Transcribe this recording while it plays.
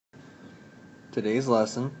Today's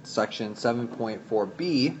lesson, section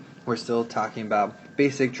 7.4b, we're still talking about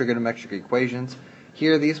basic trigonometric equations.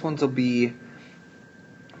 Here, these ones will be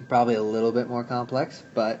probably a little bit more complex,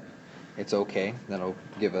 but it's okay. That'll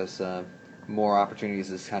give us more opportunities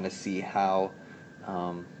to kind of see how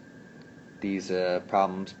these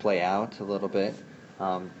problems play out a little bit.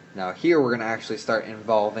 Now here we're going to actually start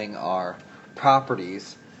involving our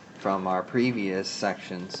properties from our previous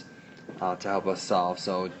sections to help us solve.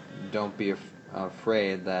 So don't be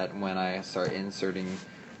afraid that when I start inserting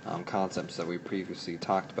concepts that we previously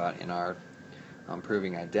talked about in our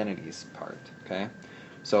proving identities part. Okay.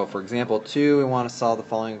 So for example 2, we want to solve the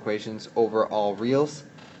following equations over all reals.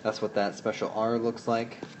 That's what that special R looks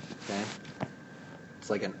like. Okay. It's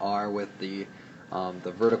like an R with the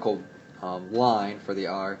vertical line for the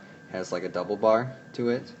R has like a double bar to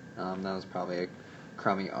it. That was probably a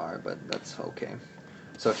crummy R, but that's okay.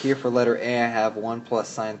 So here for letter A, I have 1 plus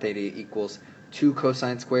sine theta equals 2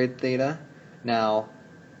 cosine squared theta. Now,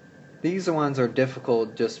 these ones are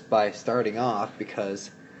difficult just by starting off because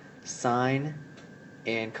sine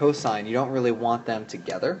and cosine, you don't really want them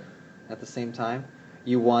together at the same time.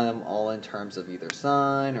 You want them all in terms of either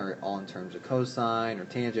sine or all in terms of cosine or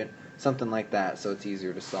tangent, something like that, so it's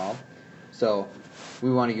easier to solve. So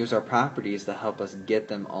we want to use our properties to help us get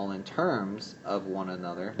them all in terms of one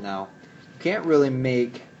another. Now, you can't really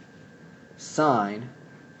make sine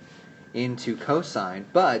into cosine,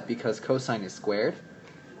 but because cosine is squared,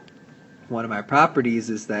 one of my properties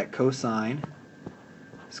is that cosine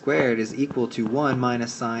squared is equal to 1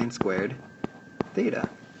 minus sine squared theta,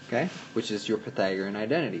 okay, which is your Pythagorean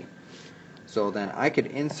identity. So then I could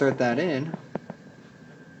insert that in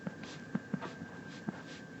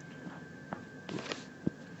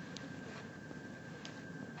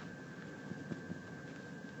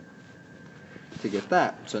to get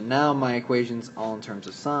that. So now my equation's all in terms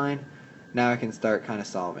of sine. Now I can start kind of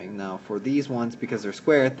solving. Now for these ones, because they're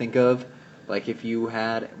squared, think of like if you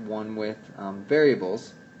had one with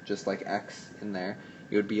variables, just like x in there,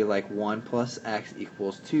 it would be like 1 plus x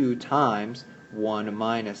equals 2 times 1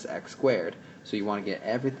 minus x squared. So you want to get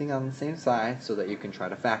everything on the same side so that you can try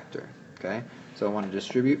to factor. Okay? So I want to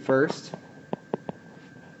distribute first.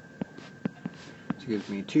 So it gives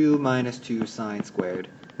me 2 minus 2 sine squared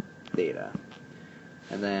theta.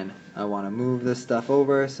 And then I want to move this stuff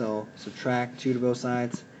over, so subtract 2 to both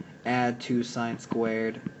sides, add 2 sine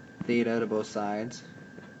squared theta to both sides.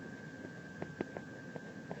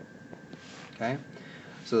 Okay,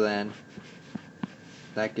 so then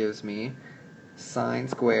that gives me sine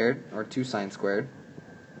squared, or 2 sine squared.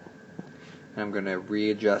 And I'm going to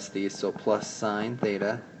readjust these, so plus sine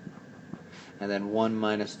theta. And then 1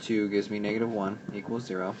 minus 2 gives me negative 1 equals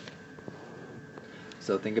 0.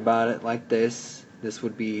 So think about it like this. This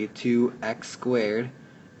would be 2x squared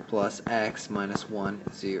plus x minus 1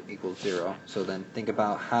 equals 0. So then think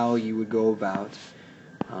about how you would go about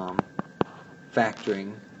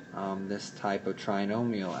factoring this type of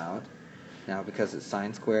trinomial out. Now because it's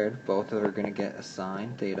sine squared, both are going to get a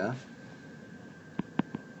sine theta.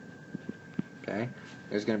 Okay,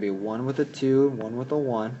 there's going to be 1 with a 2, 1 with a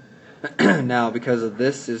 1. Now because of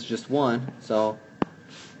this is just 1, so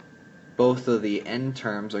both of the end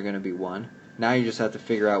terms are going to be 1. Now you just have to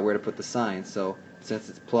figure out where to put the sign. So since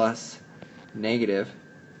it's plus, negative,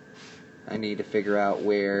 I need to figure out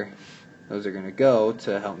where those are going to go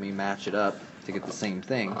to help me match it up to get the same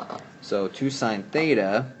thing. So 2 sine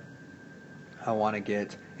theta, I want to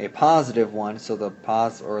get a positive one, so the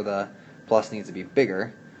the plus needs to be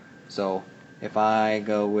bigger. So if I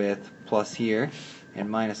go with plus here and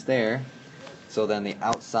minus there, so then the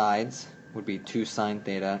outsides would be 2 sine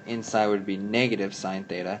theta, inside would be negative sine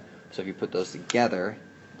theta. So if you put those together,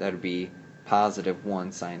 that would be positive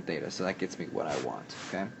 1 sine theta. So that gets me what I want.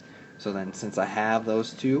 Okay. So then since I have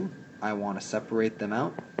those two, I want to separate them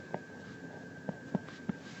out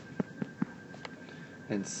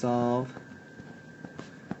and solve.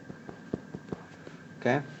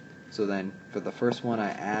 Okay. So then for the first one,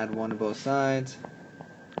 I add 1 to both sides.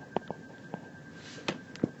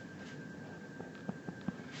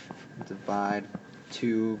 Divide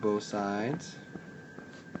 2 both sides.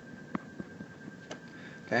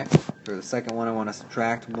 Okay, for the second one I want to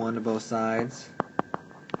subtract 1 to both sides,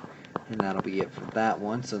 and that'll be it for that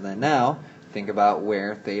one. So then now, think about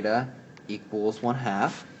where theta equals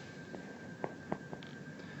 1/2.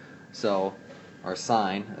 So, our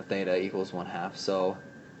sine of theta equals 1/2. So,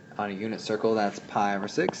 on a unit circle that's pi over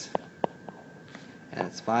 6, and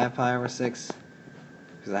it's 5 pi over 6,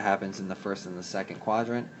 because that happens in the first and the second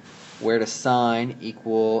quadrant. Where does sine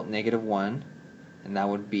equal negative 1? And that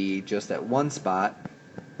would be just at one spot.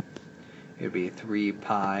 it would be 3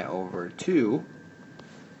 pi over 2.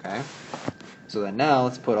 Okay? So then now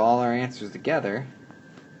let's put all our answers together.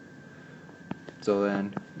 So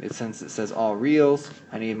then, since it says all reals,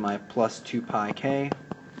 I need my plus 2 pi k.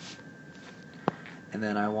 And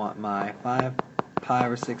then I want my 5 pi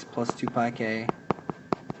over 6 plus 2 pi k.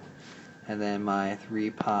 And then my 3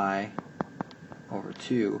 pi over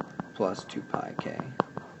 2 plus 2 pi k.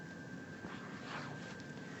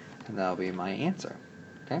 And that'll be my answer.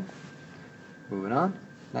 Okay? Moving on.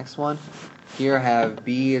 Next one. Here I have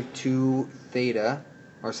b of 2 theta,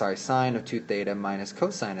 or sorry, sine of 2 theta minus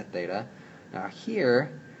cosine of theta. Now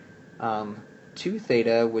here, 2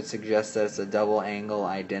 theta would suggest that it's a double angle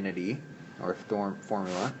identity, or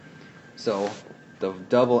formula. So the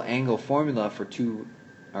double angle formula for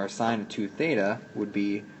sine of 2 theta would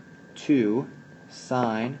be 2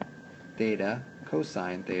 sine theta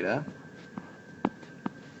cosine theta.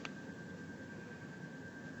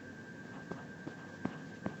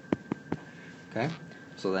 Okay,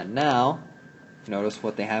 so then now, notice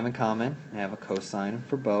what they have in common. They have a cosine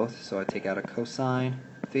for both, so I take out a cosine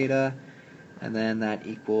theta, and then that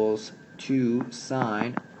equals 2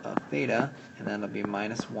 sine of theta, and then it'll be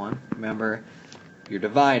minus 1. Remember, you're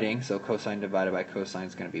dividing, so cosine divided by cosine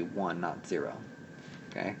is going to be 1, not 0.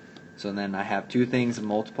 Okay, so then I have two things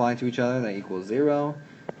multiply to each other that equals 0.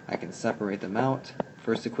 I can separate them out.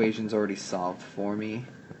 First equation's already solved for me.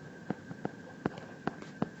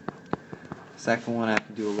 Second one, I have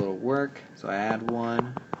to do a little work, so I add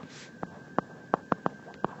 1,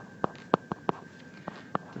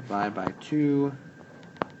 divide by 2.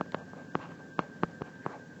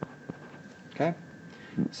 Okay,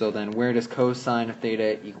 so then where does cosine of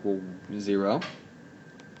theta equal 0?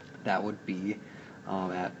 That would be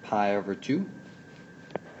at pi over 2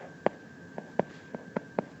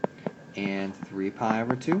 and 3 pi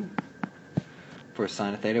over 2. For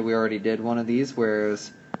sine of theta, we already did one of these,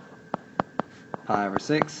 whereas pi over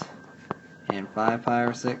 6 and 5 pi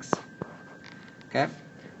over 6. Okay,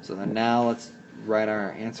 so then now let's write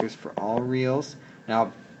our answers for all reals.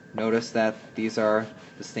 Now notice that these are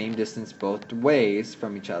the same distance both ways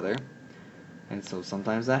from each other, and so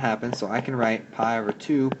sometimes that happens. So I can write pi over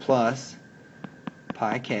 2 plus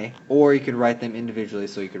pi k, or you could write them individually.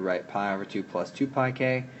 So you could write pi over 2 plus 2 pi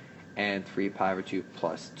k and 3 pi over 2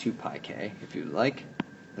 plus 2 pi k if you'd like.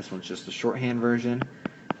 This one's just a shorthand version.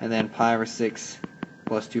 And then pi over 6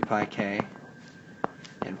 plus 2 pi k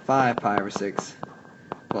and 5 pi over 6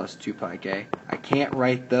 plus 2 pi k. I can't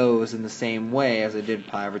write those in the same way as I did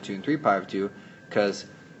pi over 2 and 3 pi over 2 because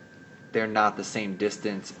they're not the same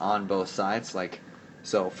distance on both sides.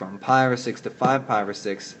 So from pi over 6 to 5 pi over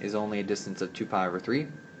 6 is only a distance of 2 pi over 3.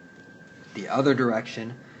 The other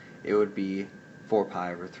direction, it would be 4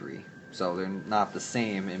 pi over 3. So they're not the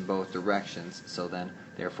same in both directions, so then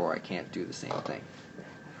therefore I can't do the same thing.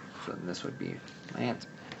 So then this would be my answer.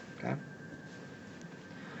 Okay.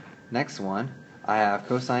 Next one, I have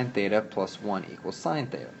cosine theta plus 1 equals sine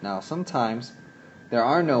theta. Now sometimes there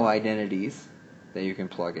are no identities that you can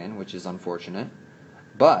plug in, which is unfortunate,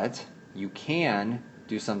 but you can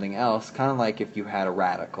do something else, kind of like if you had a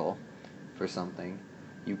radical for something.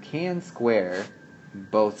 You can square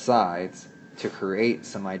both sides to create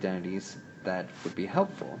some identities that would be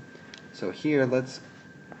helpful. So here, let's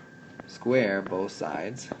square both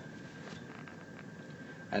sides.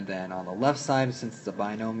 And then on the left side, since it's a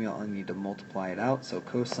binomial, I need to multiply it out. So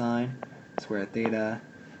cosine square theta,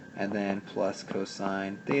 and then plus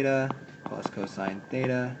cosine theta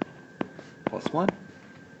plus 1.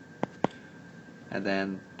 And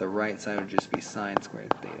then the right side would just be sine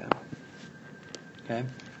squared theta. Okay,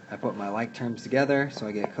 I put my like terms together, so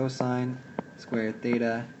I get cosine squared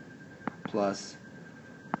theta plus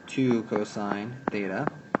 2 cosine theta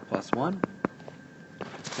plus 1.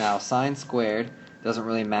 Now sine squared doesn't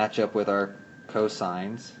really match up with our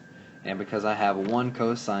cosines, and because I have one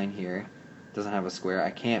cosine here, doesn't have a square,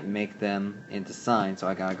 I can't make them into sine, so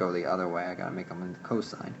I gotta go the other way. I gotta make them into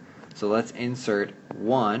cosine. So let's insert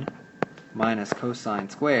 1 minus cosine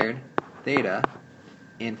squared theta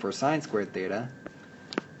in for sine squared theta.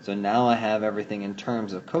 So now I have everything in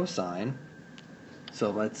terms of cosine.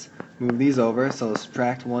 So let's move these over. So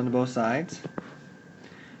subtract 1 to both sides,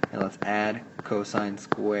 and let's add cosine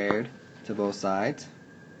squared to both sides.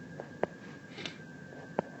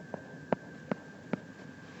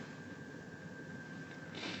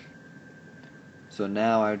 So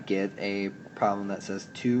now I would get a problem that says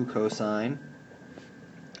 2 cosine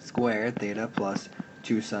squared theta plus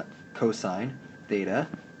 2 cosine theta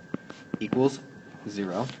equals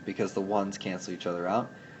 0, because the 1's cancel each other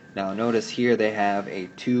out. Now notice here they have a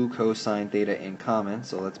 2 cosine theta in common,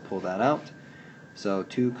 so let's pull that out. So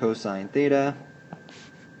 2 cosine theta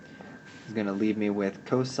is going to leave me with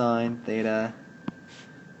cosine theta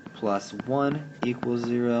plus 1 equals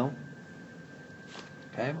 0.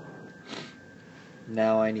 Okay.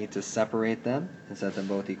 Now I need to separate them and set them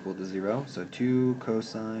both equal to 0. So 2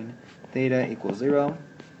 cosine theta equals 0,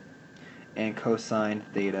 and cosine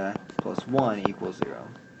theta plus 1 equals 0.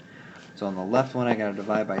 So on the left one I got to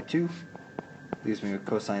divide by 2, leaves me with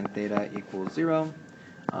cosine theta equals 0.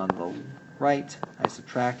 On the right I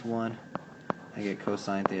subtract 1, I get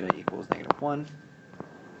cosine theta equals -1.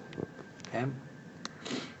 Okay.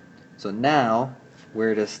 So now,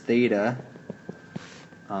 where does theta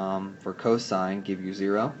for cosine give you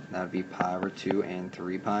 0? That would be pi over 2 and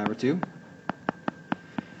 3 pi over 2.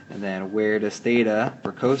 And then where does theta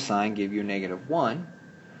for cosine give you -1?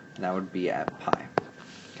 And that would be at pi.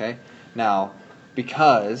 Okay? Now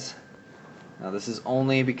this is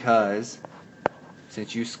only because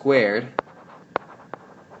since you squared,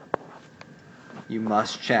 you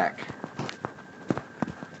must check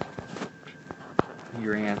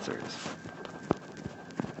your answers.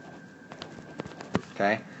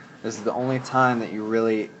 Okay? This is the only time that you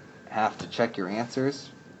really have to check your answers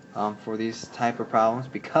for these type of problems,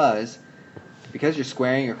 because you're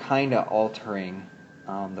squaring, you're kind of altering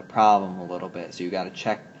the problem a little bit. So you got to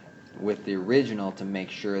check with the original to make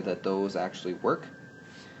sure that those actually work.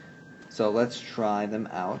 So let's try them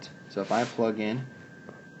out. So if I plug in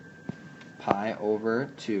pi over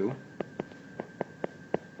 2,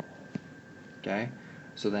 okay,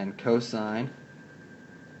 so then cosine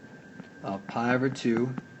of pi over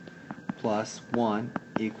 2 plus 1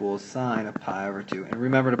 equals sine of pi over 2. And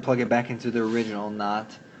remember to plug it back into the original,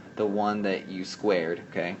 not the one that you squared.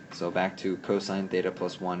 Okay, so back to cosine theta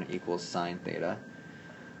plus 1 equals sine theta.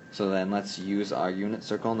 So then let's use our unit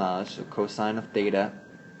circle knowledge. So cosine of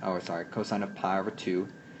cosine of pi over 2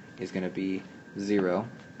 is going to be 0.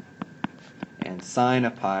 And sine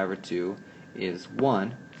of pi over 2 is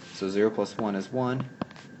 1. So 0 plus 1 is 1.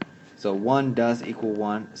 So 1 does equal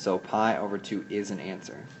 1, so pi over 2 is an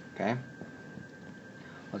answer. Okay?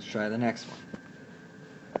 Let's try the next one.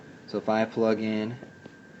 So if I plug in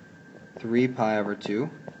 3 pi over 2,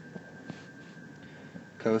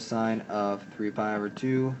 cosine of 3 pi over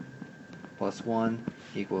 2 plus 1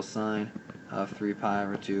 equals sine of 3 pi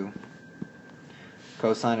over 2.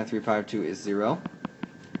 Cosine of 3 pi over 2 is 0.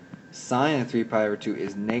 Sine of 3 pi over 2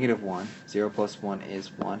 is -1. 0 plus 1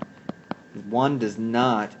 is 1. 1 does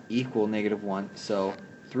not equal -1, so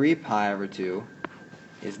 3 pi over 2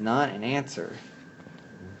 is not an answer.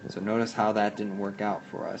 So notice how that didn't work out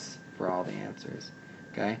for us for all the answers.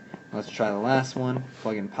 Okay, let's try the last one.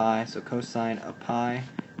 Plug in pi, so cosine of pi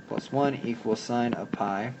plus 1 equals sine of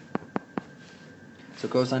pi. So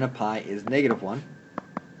cosine of pi is -1.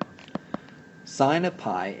 Sine of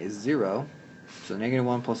pi is 0. So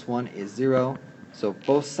 -1 plus 1 is 0. So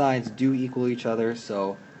both sides do equal each other.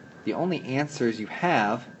 So the only answers you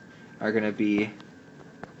have are going to be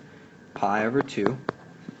pi over 2.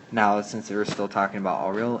 Now, since we're still talking about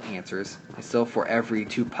all real answers, it's still for every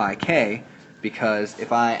 2 pi k, because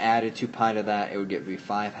if I added 2 pi to that, it would give me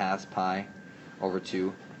 5/2 pi over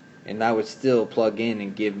 2. And that would still plug in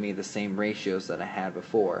and give me the same ratios that I had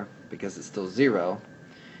before, because it's still 0.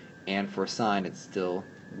 And for sine, it's still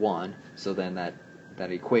 1. So then that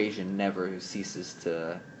equation never ceases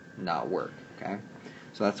to not work. Okay,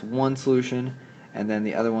 so that's one solution, and then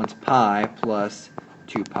the other one's pi plus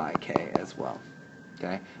 2 pi k as well.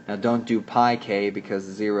 Okay, now don't do pi k because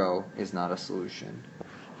 0 is not a solution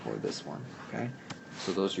for this one. Okay,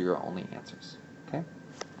 so those are your only answers. Okay,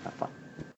 have fun.